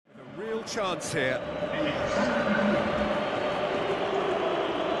Real chance here.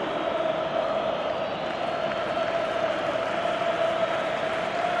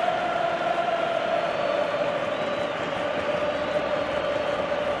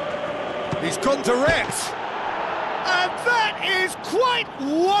 He's gone direct. And that is quite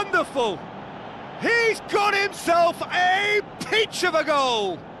wonderful. He's got himself a peach of a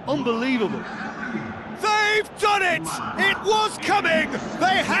goal. Unbelievable. They've done it! It was coming!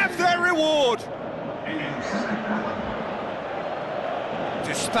 They have their reward!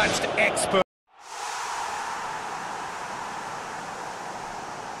 Dispatched expert.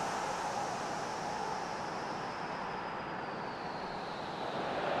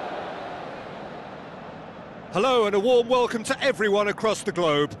 Hello and a warm welcome to everyone across the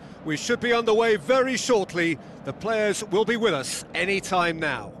globe. We should be underway very shortly. The players will be with us any time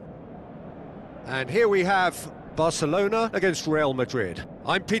now. And here we have Barcelona against Real Madrid.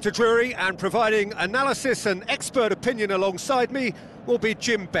 I'm Peter Drury, and providing analysis and expert opinion alongside me will be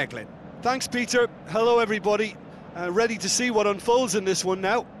Jim Beglin. Thanks, Peter. Hello, everybody. Ready to see what unfolds in this one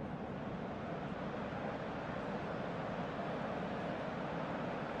now.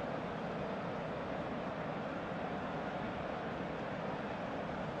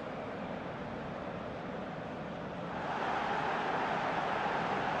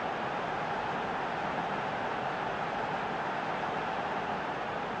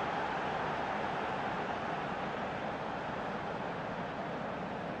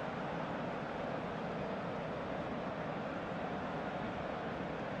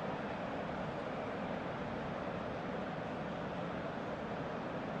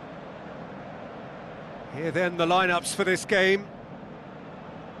 Here then the lineups for this game.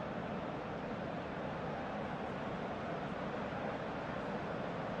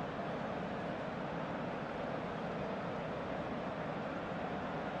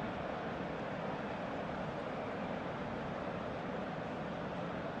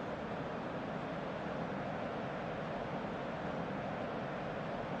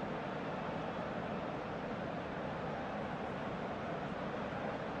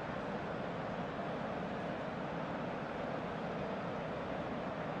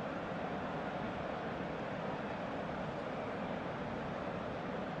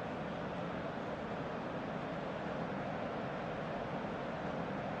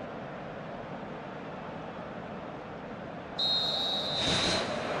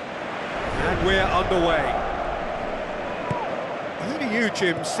 We're underway. Who do you,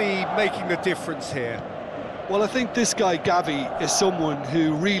 Jim, see making the difference here? Well, I think this guy, Gavi, is someone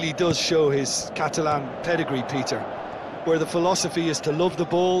who really does show his Catalan pedigree, Peter, where the philosophy is to love the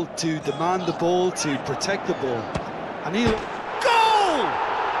ball, to demand the ball, to protect the ball. And he'll... Goal!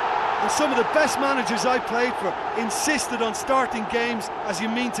 And some of the best managers I played for insisted on starting games as you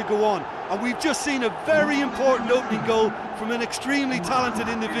mean to go on. And we've just seen a very important opening goal from an extremely talented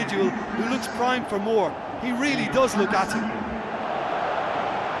individual who looks primed for more. He really does look at it.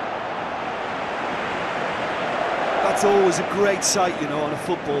 That's always a great sight, you know, on a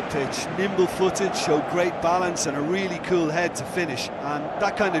football pitch. Nimble-footed, showed great balance and a really cool head to finish. And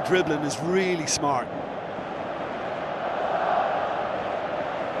that kind of dribbling is really smart.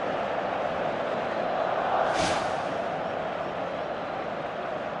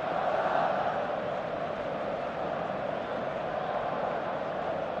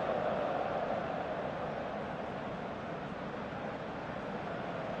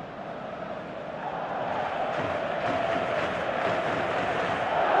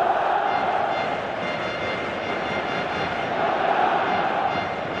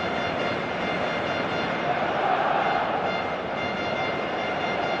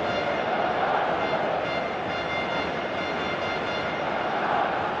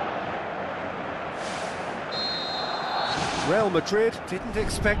 Real Madrid didn't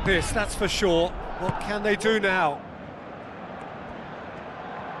expect this, that's for sure. What can they do now?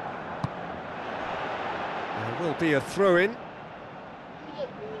 There will be a throw-in.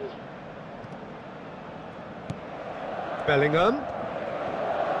 Bellingham.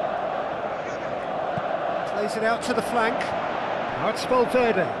 Plays it out to the flank. Now it's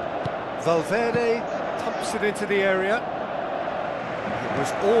Valverde. Valverde pumps it into the area. It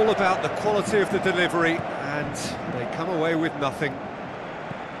was all about the quality of the delivery, and they come away with nothing.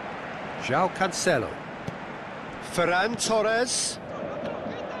 João Cancelo. Ferran Torres.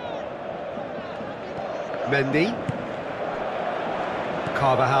 Mendy.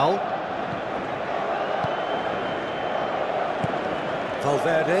 Carvajal.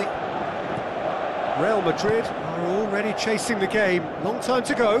 Valverde. Real Madrid are already chasing the game. Long time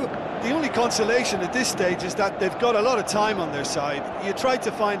to go. The only consolation at this stage is that they've got a lot of time on their side. You try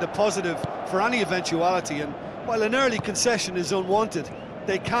to find a positive for any eventuality, and while an early concession is unwanted,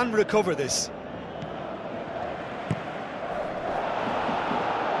 they can recover this.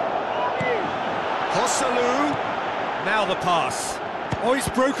 Joselu, now the pass. Oh, he's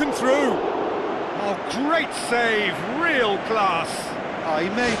broken through. Oh, great save, real class. Oh, he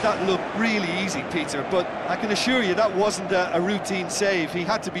made that look really easy, Peter, but I can assure you that wasn't a routine save. He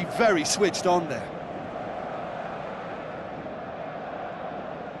had to be very switched on there.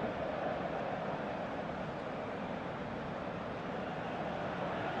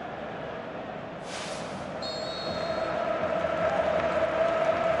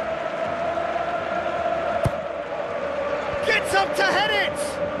 Gets up to head it!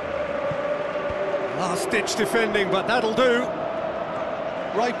 Last-ditch defending, but that'll do.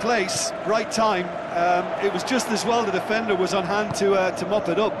 Right place, right time. It was just as well the defender was on hand to mop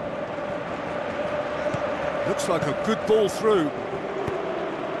it up. Looks like a good ball through.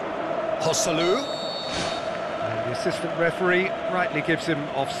 Joselu. And the assistant referee rightly gives him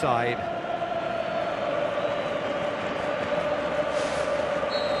offside.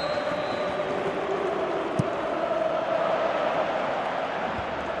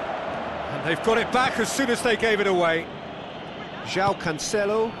 And they've got it back as soon as they gave it away. João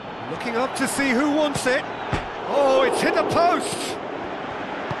Cancelo looking up to see who wants it. Oh, it's hit the post!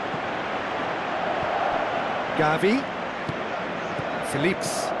 Gavi.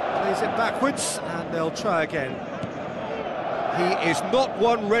 Phillips plays it backwards, and they'll try again. He is not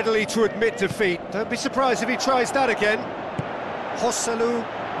one readily to admit defeat. Don't be surprised if he tries that again. Joselu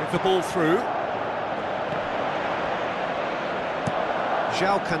with the ball through.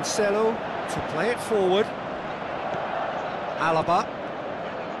 João Cancelo to play it forward. Alaba.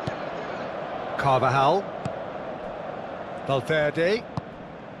 Carvajal. Valverde.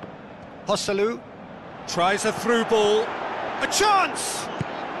 Joselu tries a through ball. A chance!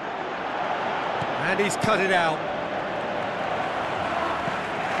 And he's cut it out.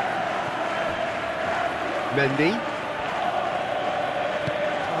 Mendy.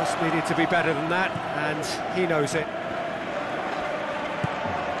 Pass needed to be better than that, and he knows it.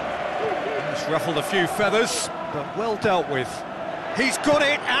 He's ruffled a few feathers, but well dealt with. He's got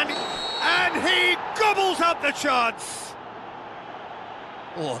it, and he gobbles up the chance!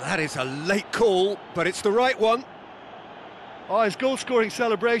 Oh, that is a late call, but it's the right one. Oh, his goal-scoring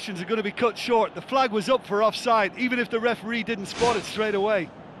celebrations are going to be cut short. The flag was up for offside, even if the referee didn't spot it straight away.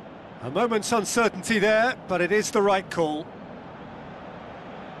 A moment's uncertainty there, but it is the right call.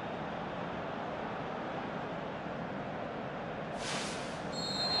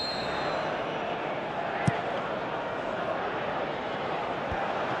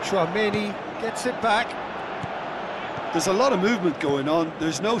 Chouameni gets it back. There's a lot of movement going on.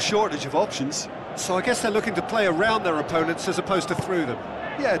 There's no shortage of options. So I guess they're looking to play around their opponents as opposed to through them.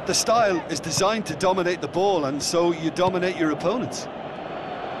 Yeah, the style is designed to dominate the ball, and so you dominate your opponents.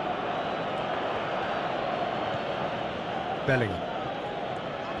 Bellingham.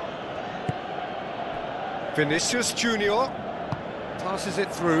 Vinicius Junior passes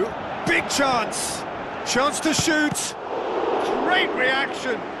it through. Big chance! Chance to shoot! Great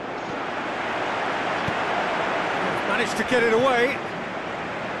reaction! Managed to get it away.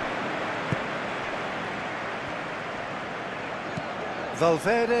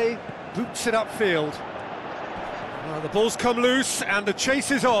 Valverde boots it upfield. The ball's come loose and the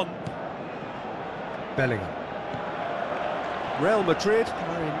chase is on. Bellingham. Real Madrid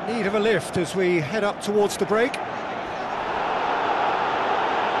are in need of a lift as we head up towards the break.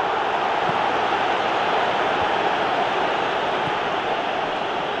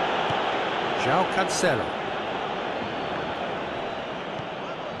 João Cancelo.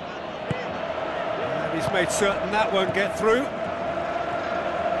 And he's made certain that won't get through.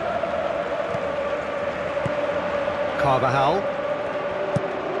 Carvajal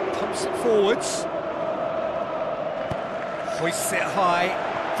pumps it forwards. Hoists it high.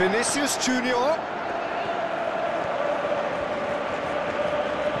 Vinicius Junior.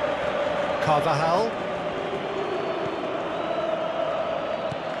 Carvajal.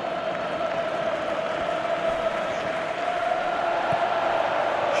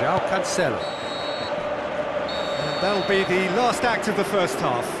 João Cancelo. And that'll be the last act of the first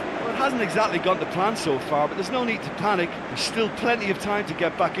half. Well, it hasn't exactly gone to plan so far, but there's no need to panic. There's still plenty of time to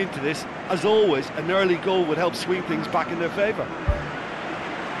get back into this. As always, an early goal would help swing things back in their favour.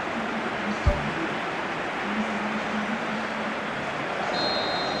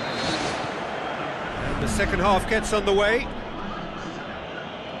 And the second half gets underway.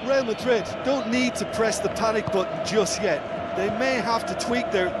 Real Madrid don't need to press the panic button just yet. They may have to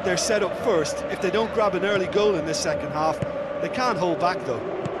tweak their setup first. If they don't grab an early goal in this second half, they can't hold back though.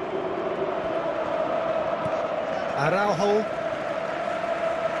 Araujo.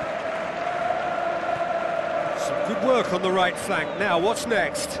 Some good work on the right flank. Now, what's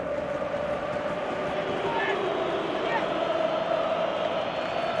next?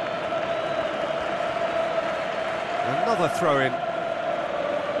 Another throw-in.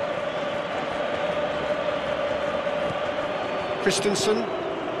 Christensen.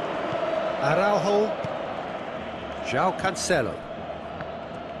 Araujo. João Cancelo.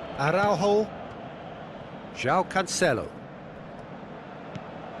 Araujo. João Cancelo.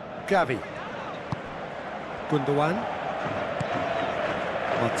 Gavi. Gundogan.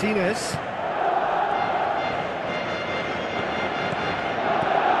 Martinez.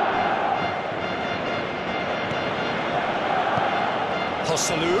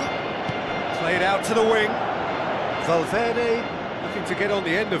 Joselu. Played out to the wing. Valverde looking to get on the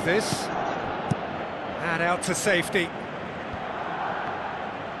end of this. And out to safety.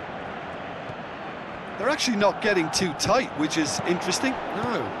 They're actually not getting too tight, which is interesting.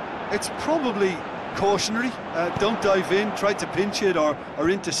 No. It's probably cautionary. Don't dive in, try to pinch it or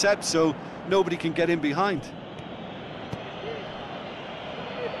intercept so nobody can get in behind.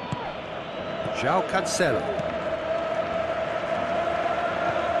 João Cancelo.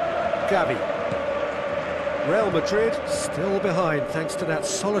 Gavi. Real Madrid still behind thanks to that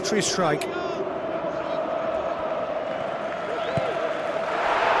solitary strike.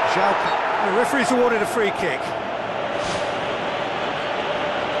 The referee's awarded a free kick.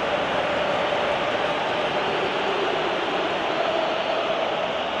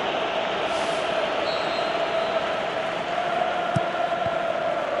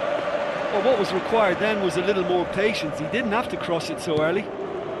 Well, what was required then was a little more patience. He didn't have to cross it so early.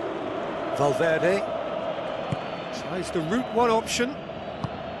 Valverde tries the route one option.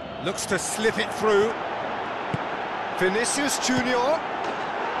 Looks to slip it through. Vinicius Junior.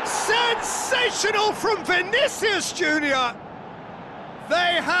 Sensational from Vinicius Junior.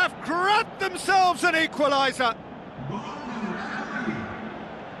 They have grabbed themselves an equaliser.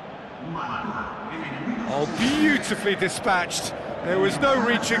 Oh, beautifully dispatched. There was no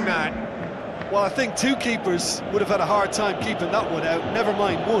reaching that. Well, I think two keepers would have had a hard time keeping that one out, never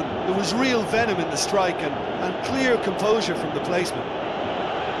mind one. There was real venom in the strike and clear composure from the placement.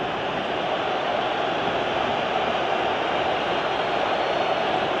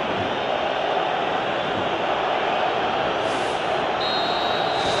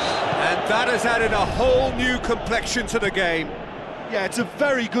 That has added a whole new complexion to the game. Yeah, it's a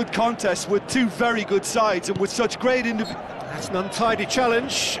very good contest with two very good sides and with such great individuals. That's an untidy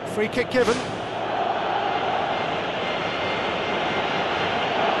challenge. Free kick given.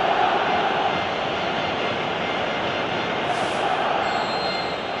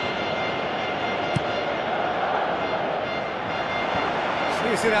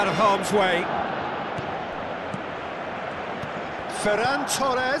 Clears it out of harm's way. Ferran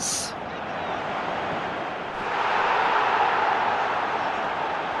Torres.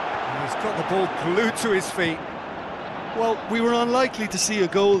 He's got the ball glued to his feet. Well, we were unlikely to see a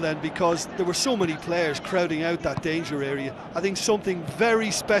goal then because there were so many players crowding out that danger area. I think something very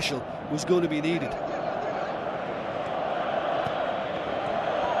special was going to be needed.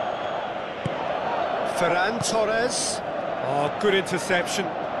 Ferran Torres. Oh, good interception.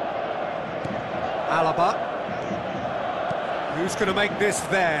 Alaba. Who's going to make this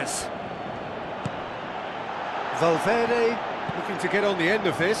theirs? Valverde looking to get on the end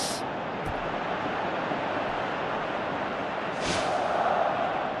of this.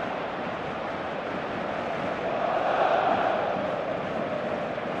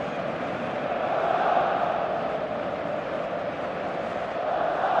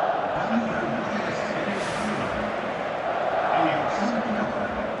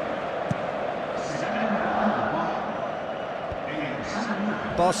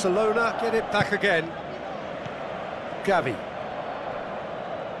 Barcelona get it back again. Gavi.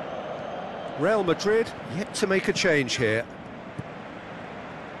 Real Madrid yet to make a change here.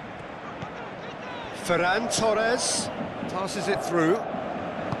 Ferran Torres passes it through.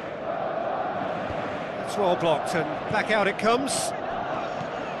 It's well blocked and back out it comes.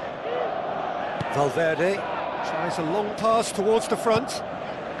 Valverde tries a long pass towards the front.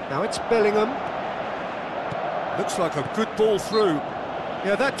 Now it's Bellingham. Looks like a good ball through.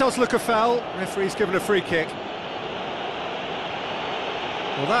 Yeah, that does look a foul. Referee's given a free kick.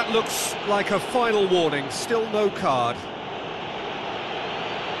 Well, that looks like a final warning. Still no card.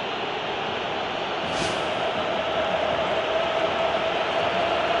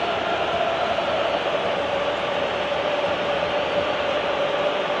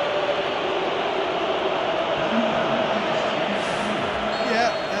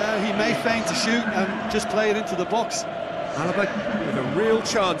 may feign to shoot and just play it into the box. Alaba with a real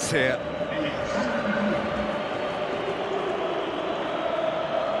chance here.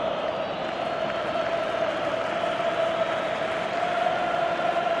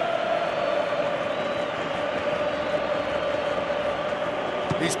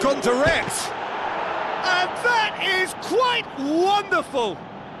 He's gone direct. And that is quite wonderful.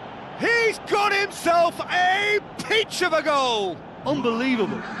 He's got himself a peach of a goal.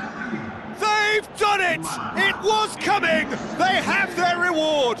 Unbelievable. They've done it! It was coming! They have their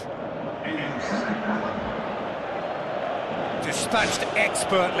reward! Dispatched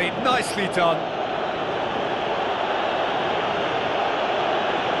expertly, nicely done.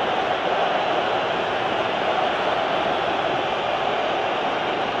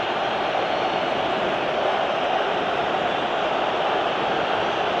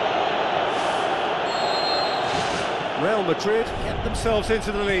 Real Madrid get themselves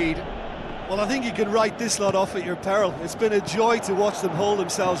into the lead. Well, I think you can write this lot off at your peril. It's been a joy to watch them hold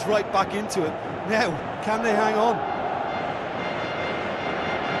themselves right back into it. Now, can they hang on?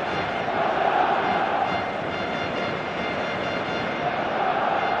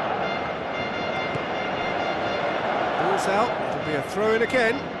 Ball's out, it'll be a throw-in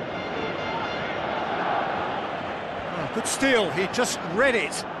again. Oh, good steal, he just read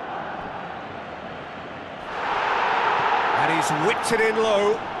it. And he's whipped it in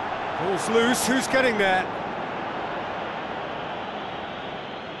low. Ball's loose, who's getting there?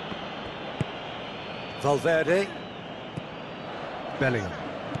 Valverde. Bellingham.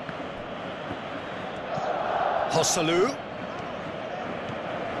 Joselu.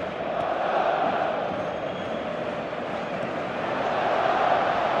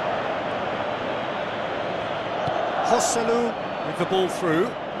 Joselu with the ball through.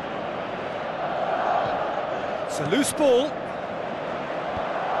 It's a loose ball.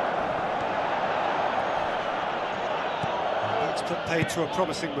 Put paid to a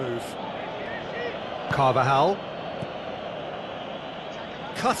promising move. Carvajal.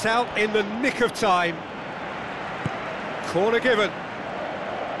 Cut out in the nick of time. Corner given.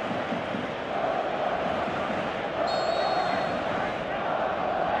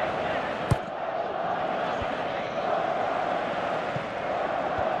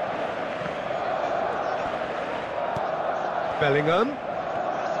 Bellingham.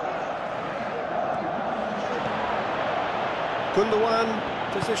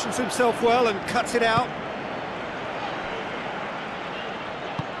 Gundogan positions himself well and cuts it out.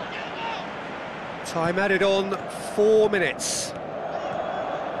 Time added on, 4 minutes.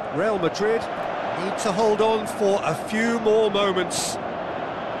 Real Madrid need to hold on for a few more moments.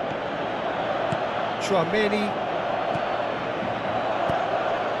 Tchouaméni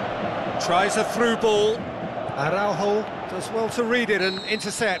tries a through ball. Araujo does well to read it and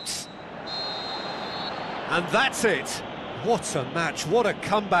intercepts. And that's it. What a match, what a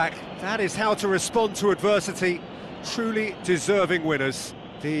comeback. That is how to respond to adversity. Truly deserving winners.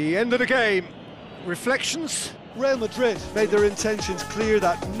 The end of the game. Reflections? Real Madrid made their intentions clear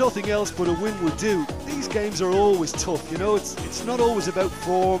that nothing else but a win would do. These games are always tough, you know, it's not always about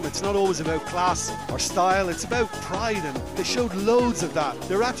form, it's not always about class or style, it's about pride, and they showed loads of that.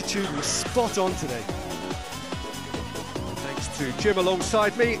 Their attitude was spot on today. Thanks to Jim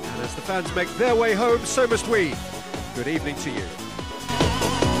alongside me, and as the fans make their way home, so must we. Good evening to you.